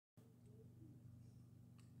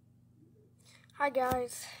Hi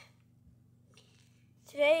guys,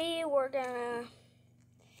 today we're gonna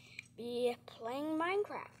be playing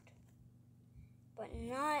Minecraft, but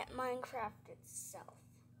not Minecraft itself.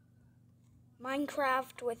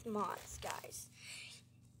 Minecraft with mods, guys.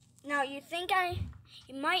 Now you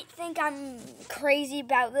might think I'm crazy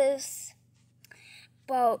about this,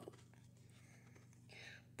 but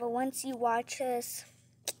once you watch this,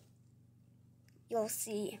 you'll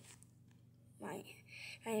see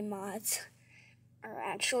my mods are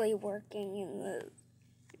actually working in the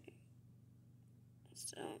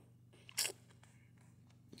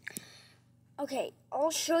okay,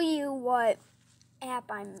 I'll show you what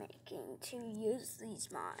app I'm making to use these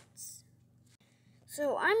mods.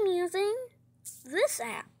 So I'm using this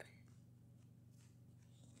app.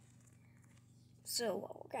 So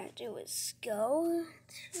what we're gonna do is go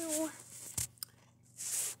to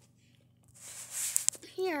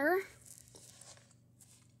here.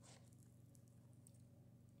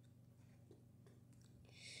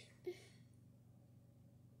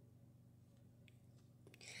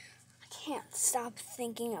 Can't stop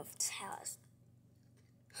thinking of TALIS.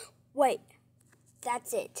 Wait,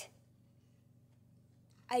 that's it.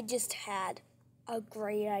 I just had a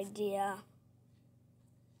great idea.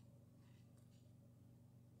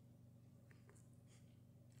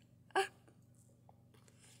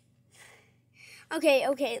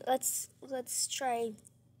 Okay, let's try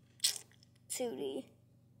 2D.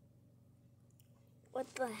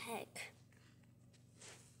 What the heck?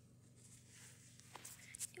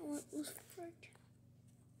 What was frick?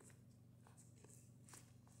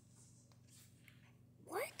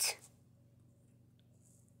 What?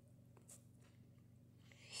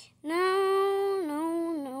 No.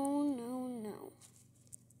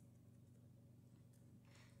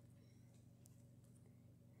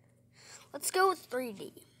 Let's go with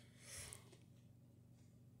 3D.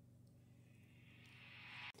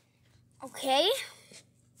 Okay.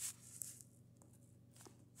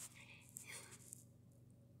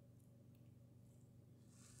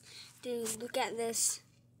 Dude, look at this.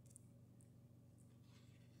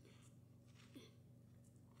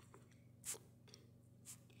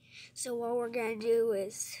 So what we're gonna do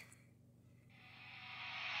is...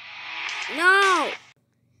 No!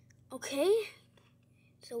 Okay.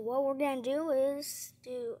 So what we're gonna do is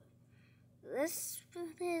do this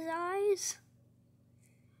with his eyes.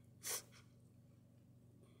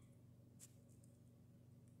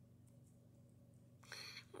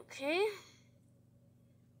 Okay.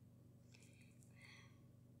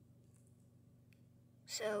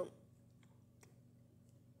 So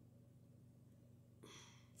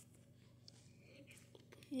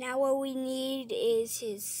now what we need is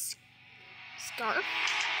his scarf.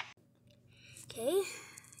 Okay.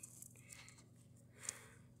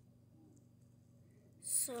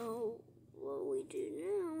 So what we do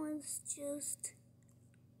now is just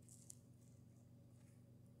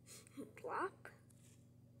plop,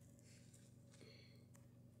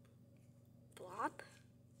 plop,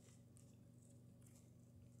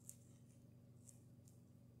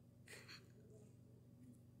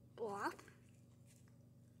 plop,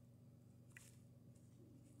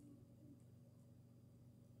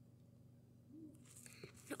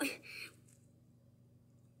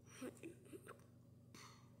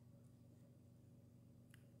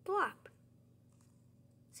 plop.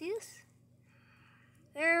 See this?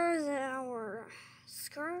 There's our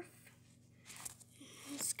scarf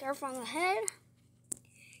on the head.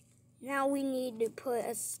 Now we need to put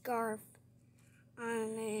a scarf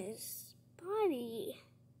on his body.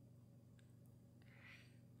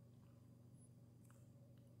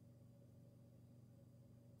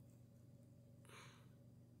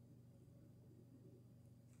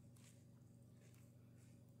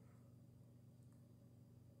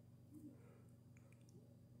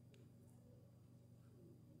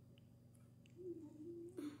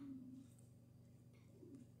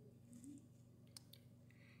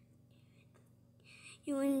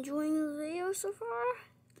 You enjoying the video so far?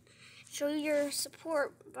 Show your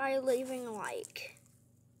support by leaving a like.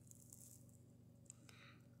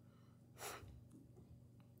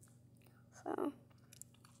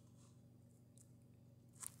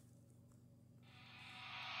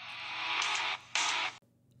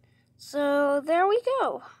 So there we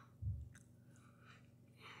go.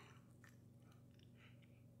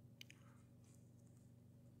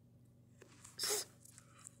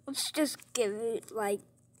 Let's just give it like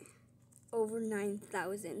over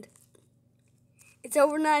 9,000. It's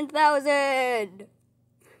over 9,000.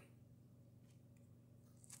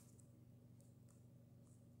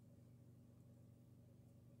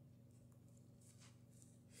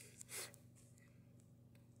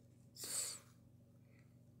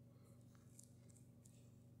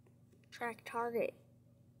 Track target.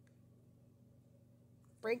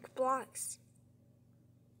 Break blocks.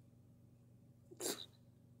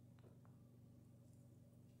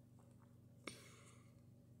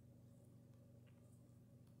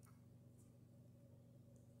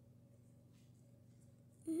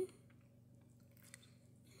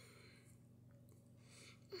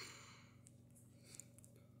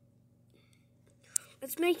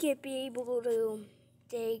 Let's make it be able to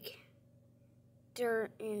dig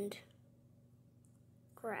dirt and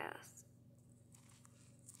grass.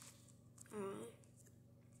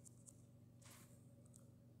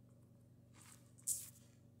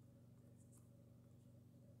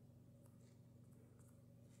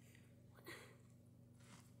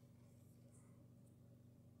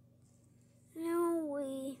 Now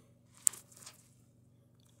we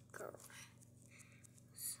go.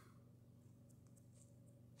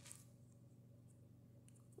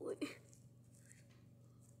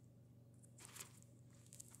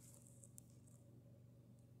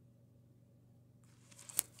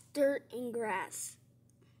 Dirt and grass.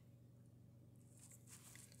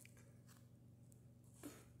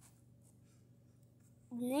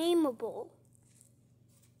 Nameable.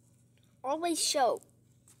 Always show,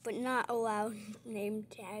 but not allow name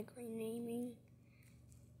tag renaming.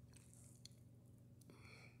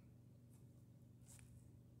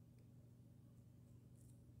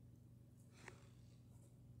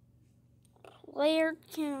 Player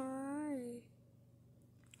can I?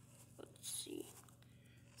 Let's see.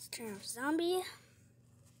 Let's turn off zombie.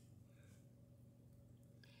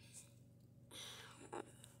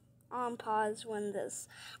 On pause when this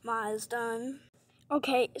mod is done.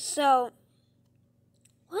 Okay, so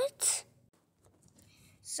what?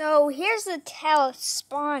 So here's the TALIS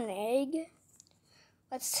spawn egg.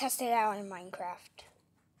 Let's test it out in Minecraft.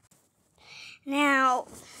 Now,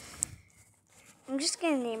 I'm just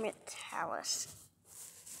gonna name it TALIS.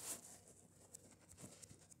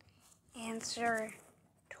 Answer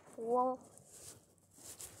tool.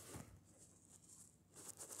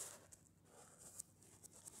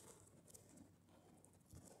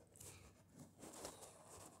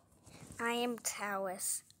 I am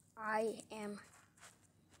TALIS. I am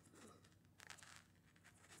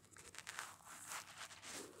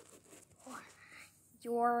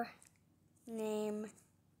your name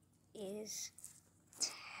is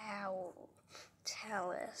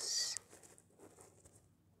TALIS.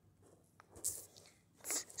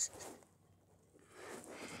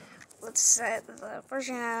 Let's set the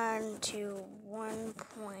version to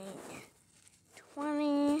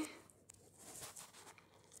 1.20.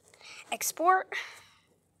 Export.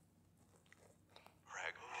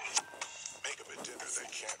 Make them a dinner they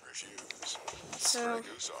can't refuse. So,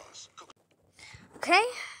 Sauce. okay.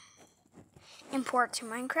 Import to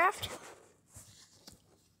Minecraft.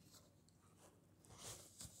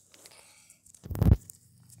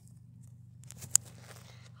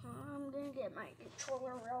 I'm gonna get my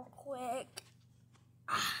controller real quick.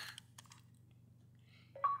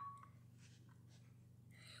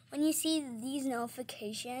 When you see these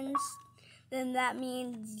notifications, then that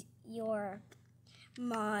means your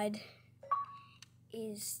mod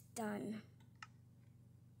is done.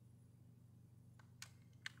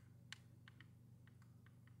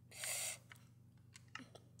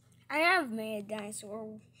 I have made a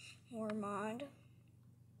dinosaur war mod,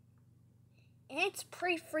 and it's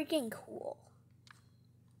pretty freaking cool.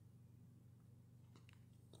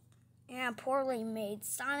 And a poorly made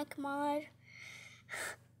Sonic mod.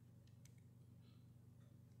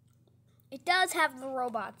 It does have the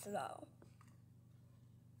robots though.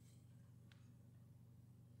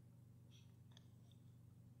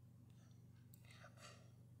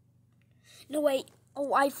 No wait,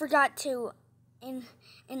 oh I forgot to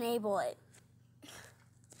enable it.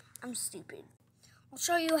 I'm stupid. I'll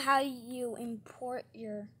show you how you import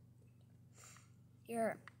your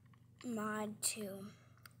mod to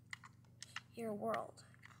your world.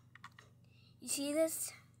 You see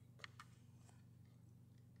this?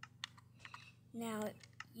 Now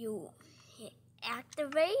you hit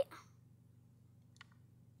activate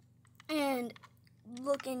and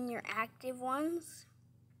look in your active ones.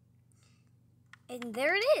 And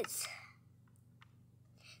there it is.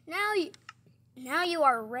 Now you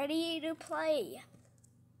are ready to play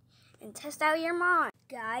and test out your mod.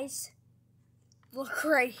 Guys, look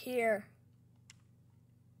right here.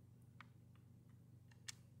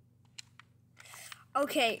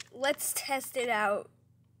 Okay, let's test it out.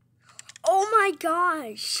 Oh my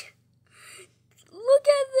gosh. Look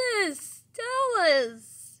at this.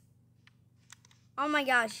 TALIS. Oh my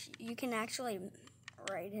gosh, you can actually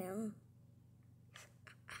write him.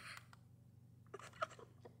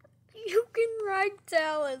 You can write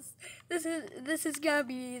TALIS. This is gonna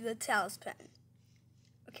be the TALIS pen.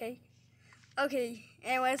 Okay? Okay,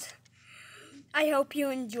 anyways, I hope you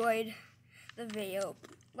enjoyed the video.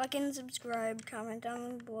 Like and subscribe, comment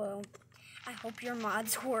down below. I hope your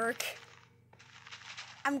mods work.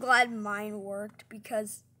 I'm glad mine worked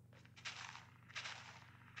because,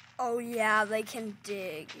 oh yeah, they can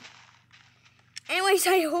dig. Anyways,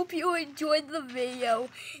 I hope you enjoyed the video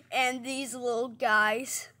and these little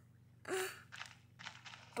guys.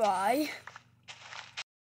 Bye.